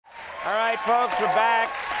All right, folks, we're back.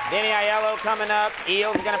 Danny Aiello coming up.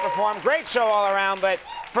 Eels are going to perform. Great show all around. But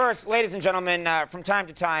first, ladies and gentlemen, from time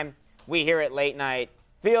to time, we here at Late Night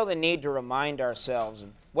feel the need to remind ourselves of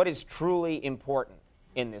what is truly important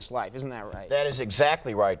in this life. Isn't that right? That is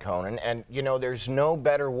exactly right, Conan. And, you know, there's no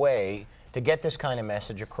better way to get this kind of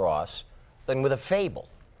message across than with a fable.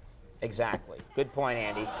 Exactly. Good point,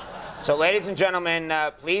 Andy. So, ladies and gentlemen,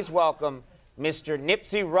 please welcome Mr.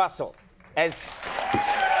 Nipsey Russell as...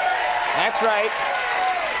 That's right.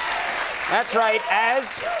 That's right.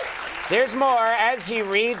 There's more, as he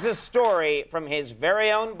reads a story from his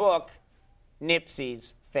very own book,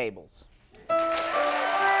 Nipsey's Fables.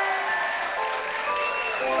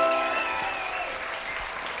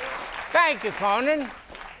 Thank you, Conan.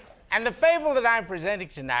 And the fable that I'm presenting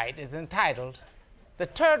tonight is entitled, The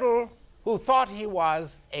Turtle Who Thought He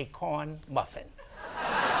Was a Corn Muffin.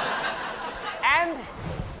 And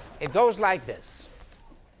it goes like this.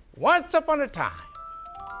 Once upon a time,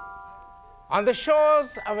 on the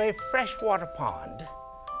shores of a freshwater pond,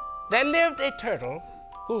 there lived a turtle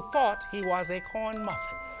who thought he was a corn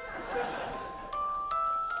muffin.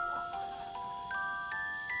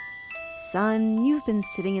 Son, you've been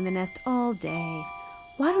sitting in the nest all day.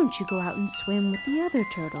 Why don't you go out and swim with the other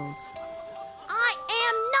turtles? I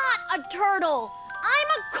am not a turtle. I'm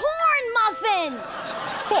a corn muffin.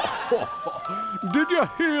 Did you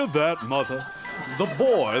hear that, Mother? The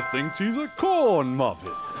boy thinks he's a corn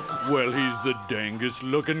muffin. Well, he's the dangest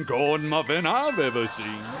looking corn muffin I've ever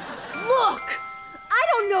seen. Look, I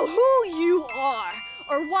don't know who you are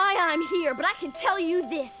or why I'm here, but I can tell you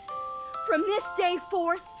this. From this day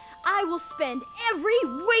forth, I will spend every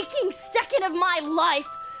waking second of my life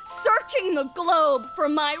searching the globe for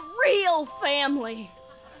my real family.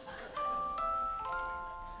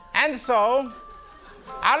 And so,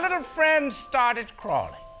 our little friend started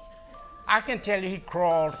crawling. I can tell you he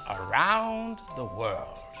crawled around the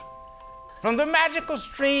world. From the magical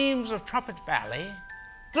streams of Trumpet Valley,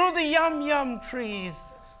 through the yum-yum trees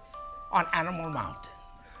on Animal Mountain,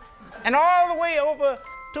 and all the way over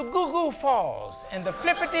to Goo Goo Falls in the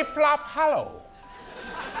Flippity-Flop Hollow.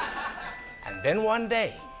 And then one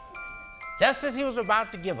day, just as he was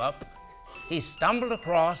about to give up, he stumbled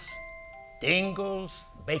across Dingle's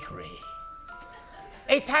Bakery,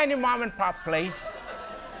 a tiny mom-and-pop place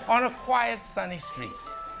on a quiet, sunny street.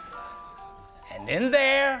 And in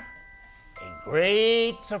there, a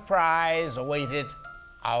great surprise awaited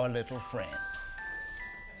our little friend.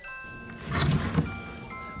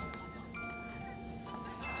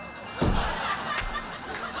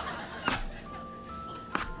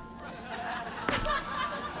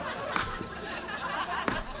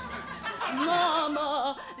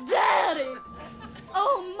 Mama, Daddy.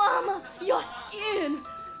 Oh, Mama, your skin.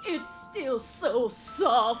 It's still so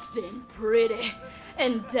soft and pretty.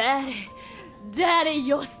 And Daddy,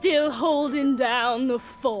 you're still holding down the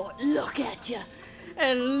fort. Look at you.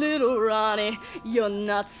 And little Ronnie, you're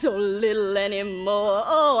not so little anymore.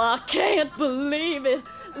 Oh, I can't believe it.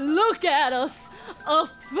 Look at us, a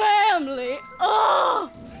family. Oh!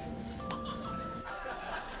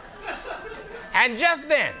 And just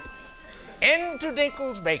then, into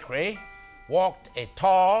Dinkle's Bakery walked a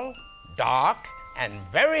tall, dark, and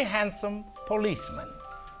very handsome policeman.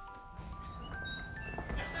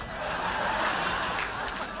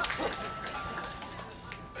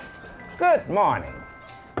 Good morning.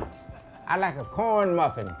 I'd like a corn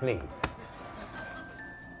muffin, please.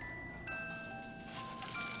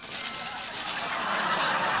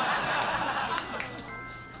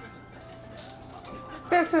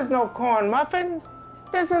 This is no corn muffin.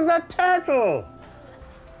 This is a turtle.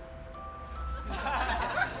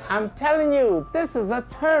 I'm telling you, this is a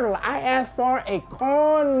turtle. I asked for a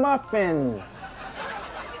corn muffin.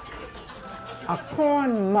 A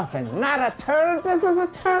corn muffin, not a turtle. This is a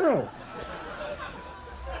turtle.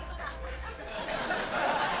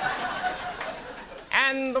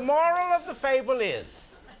 And the moral of the fable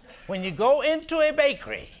is, when you go into a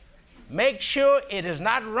bakery, make sure it is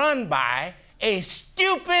not run by a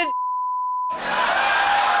stupid Good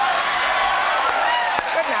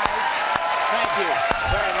night. Thank you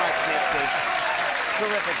very much, Nipsey.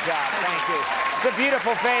 Terrific job. Thank you. It's a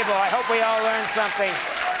beautiful fable. I hope we all learned something.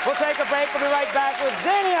 We'll take a break. We'll be right back with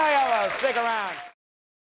Danny Aiello. Stick around.